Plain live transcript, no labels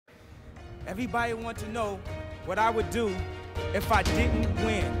Everybody want to know what I would do if I didn't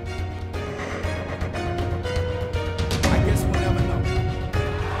win. I guess we'll never know.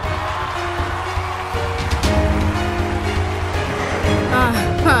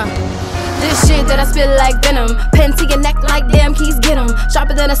 This shit that I spit like venom. Pen to your neck like damn keys, get 'em.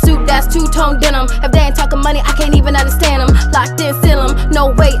 Sharper than a suit that's two-tone denim. If they ain't talking money, I can't even understand them. Locked in, seal 'em, no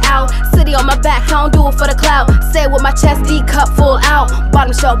way out. City on my back, I don't do it for the clout. Say it with my chest, D cup full out.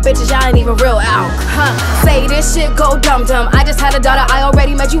 Bottom shelf bitches, y'all ain't even real out. Say this shit go dum-dum. I just had a daughter, I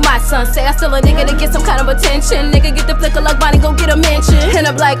already made you my son. Say I still a nigga to get some kind of attention. Nigga get the flicker like Bonnie, go get a mention. End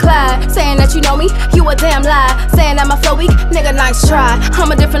up like Clyde, saying that you know me, you a damn lie. Saying that my flow weak, nigga nice try.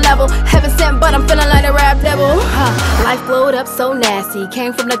 I'm a different level, heaven sent, but I'm feeling like a rap devil. Life blowed up so nasty.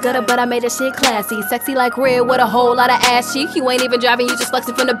 Came from the gutter, but I made that shit classy. Sexy like red with a whole lot of ass cheek. You ain't even driving, you just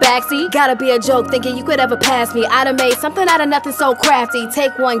flexing from the backseat. Gotta be a joke, thinking you could ever pass me. I done made something out of nothing so crafty.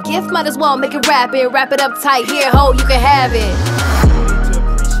 Take one gift, might as well make it rapid. Wrap it up tight, here ho, you can have it.